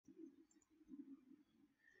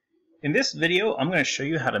In this video, I'm going to show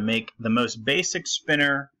you how to make the most basic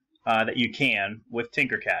spinner that you can with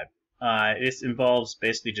Tinkercad. This involves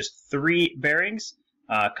basically just 3 bearings,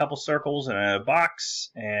 a couple circles, and a box,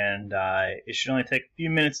 and it should only take a few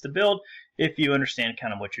minutes to build if you understand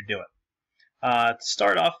kind of what you're doing. To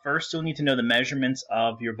start off, first you'll need to know the measurements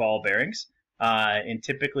of your ball bearings, and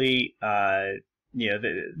typically,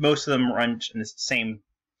 most of them run in the same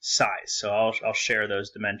size, so I'll share those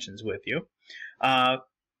dimensions with you.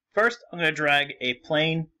 First, I'm going to drag a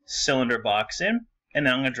plain cylinder box in, and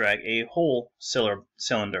then I'm going to drag a whole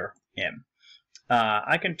cylinder in.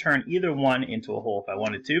 I can turn either one into a hole if I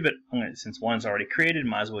wanted to, but since one's already created,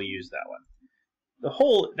 might as well use that one. The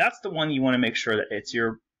hole, that's the one you want to make sure that it's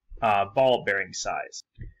your ball bearing size.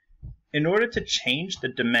 In order to change the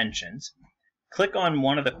dimensions, click on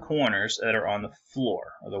one of the corners that are on the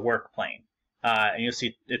floor, or the work plane, and you'll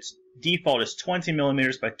see its default is 20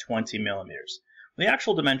 millimeters by 20 millimeters. The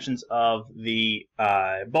actual dimensions of the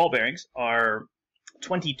ball bearings are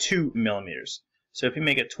 22 millimeters. So if you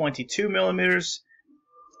make it 22 millimeters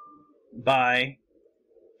by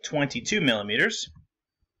 22 millimeters,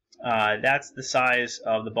 that's the size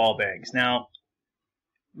of the ball bearings. Now,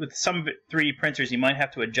 with some 3D printers, you might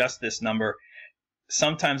have to adjust this number.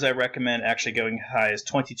 Sometimes I recommend actually going as high as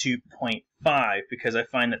 22.5 because I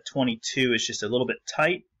find that 22 is just a little bit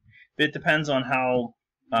tight. But it depends on how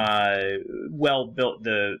well built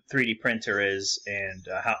the 3D printer is and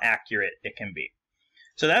how accurate it can be.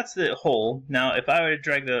 So that's the hole. Now if I were to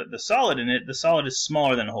drag the solid in it, the solid is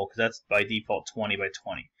smaller than a hole because that's by default 20 by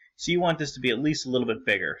 20. So you want this to be at least a little bit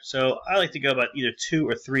bigger. So I like to go about either 2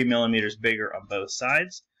 or 3 millimeters bigger on both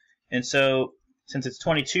sides. And so since it's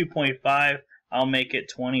 22.5, I'll make it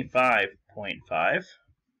 25.5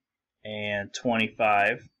 and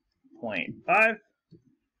 25.5.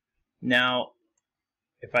 Now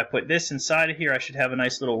if I put this inside of here, I should have a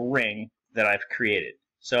nice little ring that I've created.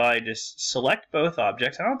 So I just select both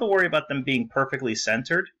objects. I don't have to worry about them being perfectly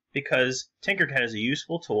centered because Tinkercad has a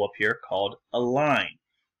useful tool up here called Align.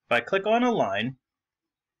 If I click on Align,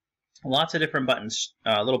 lots of different buttons,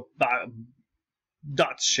 little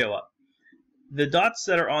dots show up. The dots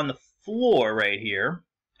that are on the floor right here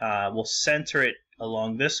will center it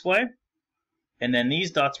along this way. And then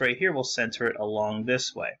these dots right here will center it along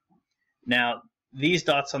this way. Now, these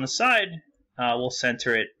dots on the side will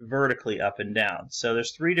center it vertically up and down. So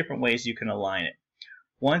there's 3 different ways you can align it.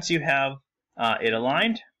 Once you have it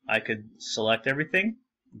aligned, I could select everything,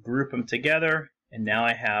 group them together, and now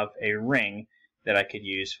I have a ring that I could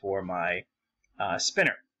use for my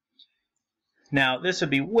spinner. Now this would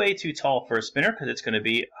be way too tall for a spinner because it's going to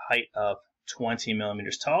be a height of 20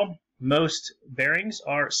 millimeters tall. Most bearings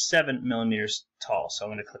are 7 millimeters tall. So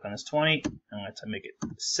I'm going to click on this 20. I'm going to make it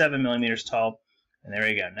 7 millimeters tall. And there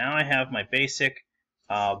we go. Now I have my basic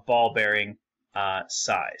ball bearing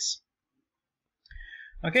size.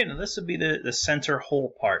 Okay, now this would be the center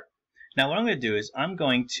hole part. Now what I'm going to do is I'm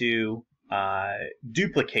going to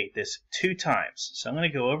duplicate this 2 times. So I'm going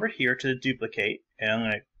to go over here to the duplicate, and I'm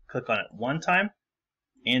going to click on it 1 time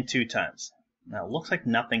and 2 times. Now it looks like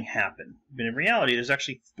nothing happened, but in reality there's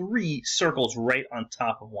actually 3 circles right on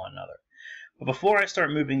top of one another. But before I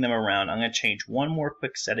start moving them around, I'm going to change one more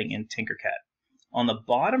quick setting in Tinkercad. On the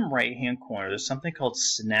bottom right hand corner there's something called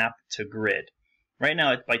Snap to Grid. Right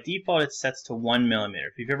now by default it sets to 1 millimeter.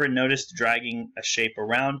 If you've ever noticed dragging a shape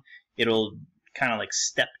around, it'll kind of like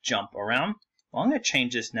step jump around. Well, I'm going to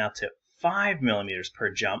change this now to 5 millimeters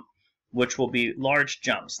per jump, which will be large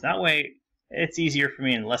jumps. That way it's easier for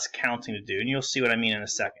me and less counting to do, and you'll see what I mean in a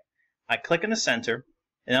second. I click in the center,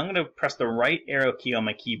 and I'm going to press the right arrow key on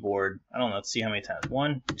my keyboard. I don't know, let's see how many times.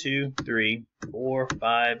 1, 2, 3, 4,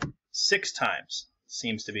 5, 6 times.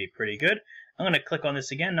 Seems to be pretty good. I'm going to click on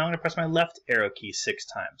this again. Now I'm going to press my left arrow key 6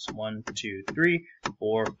 times. 1, 2, 3,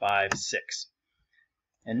 4, 5, 6.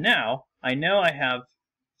 And now I know I have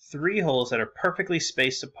 3 holes that are perfectly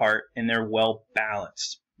spaced apart and they're well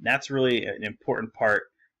balanced. That's really an important part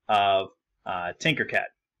of Tinkercad.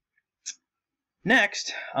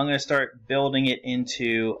 Next, I'm going to start building it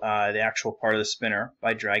into the actual part of the spinner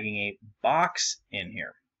by dragging a box in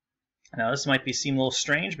here. Now this might seem a little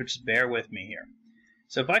strange, but just bear with me here.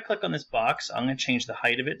 So if I click on this box, I'm going to change the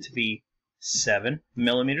height of it to be 7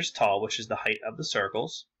 millimeters tall, which is the height of the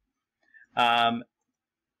circles.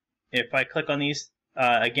 If I click on these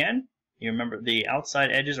again, you remember the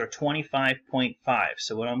outside edges are 25.5.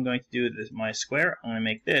 So what I'm going to do with my square, I'm going to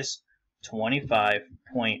make this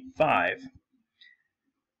 25.5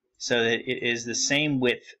 so that it is the same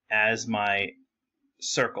width as my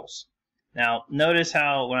circles. Now notice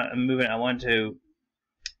how when I'm moving, I want to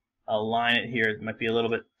align it here. It might be a little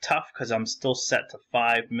bit tough because I'm still set to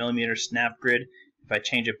 5mm snap grid. If I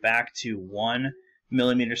change it back to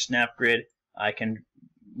 1mm snap grid, I can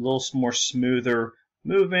a little more smoother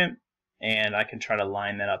movement, and I can try to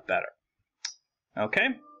line that up better. Okay,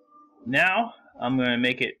 now I'm going to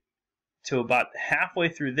make it to about halfway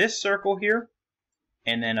through this circle here,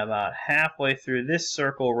 and then about halfway through this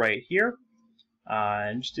circle right here,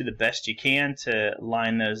 and just do the best you can to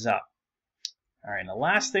line those up. All right, and the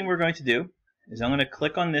last thing we're going to do is I'm going to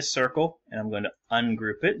click on this circle, and I'm going to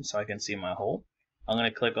ungroup it so I can see my hole. I'm going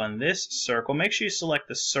to click on this circle. Make sure you select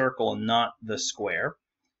the circle, not the square,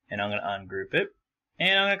 and I'm going to ungroup it.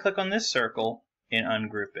 And I'm going to click on this circle and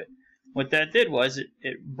ungroup it. What that did was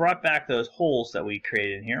it brought back those holes that we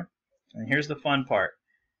created in here. And here's the fun part.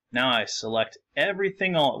 Now I select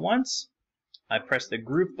everything all at once. I press the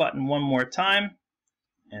group button one more time,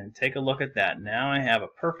 and take a look at that. Now I have a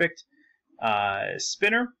perfect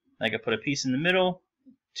spinner. I can put a piece in the middle,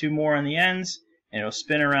 2 more on the ends, and it'll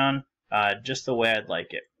spin around just the way I'd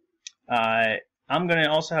like it. I'm going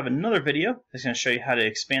to also have another video that's going to show you how to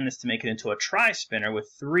expand this to make it into a tri-spinner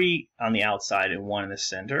with 3 on the outside and 1 in the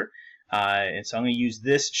center. And so I'm going to use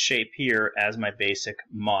this shape here as my basic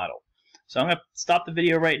model. So I'm going to stop the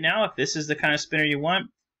video right now. If this is the kind of spinner you want,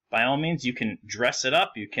 by all means, you can dress it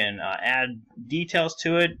up. You can add details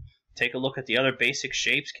to it. Take a look at the other basic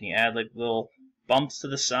shapes. Can you add like little bumps to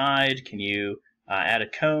the side? Can you add a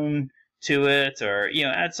cone to it, or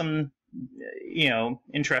add some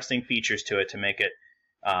interesting features to it to make it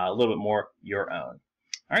a little bit more your own?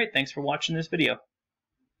 All right, thanks for watching this video.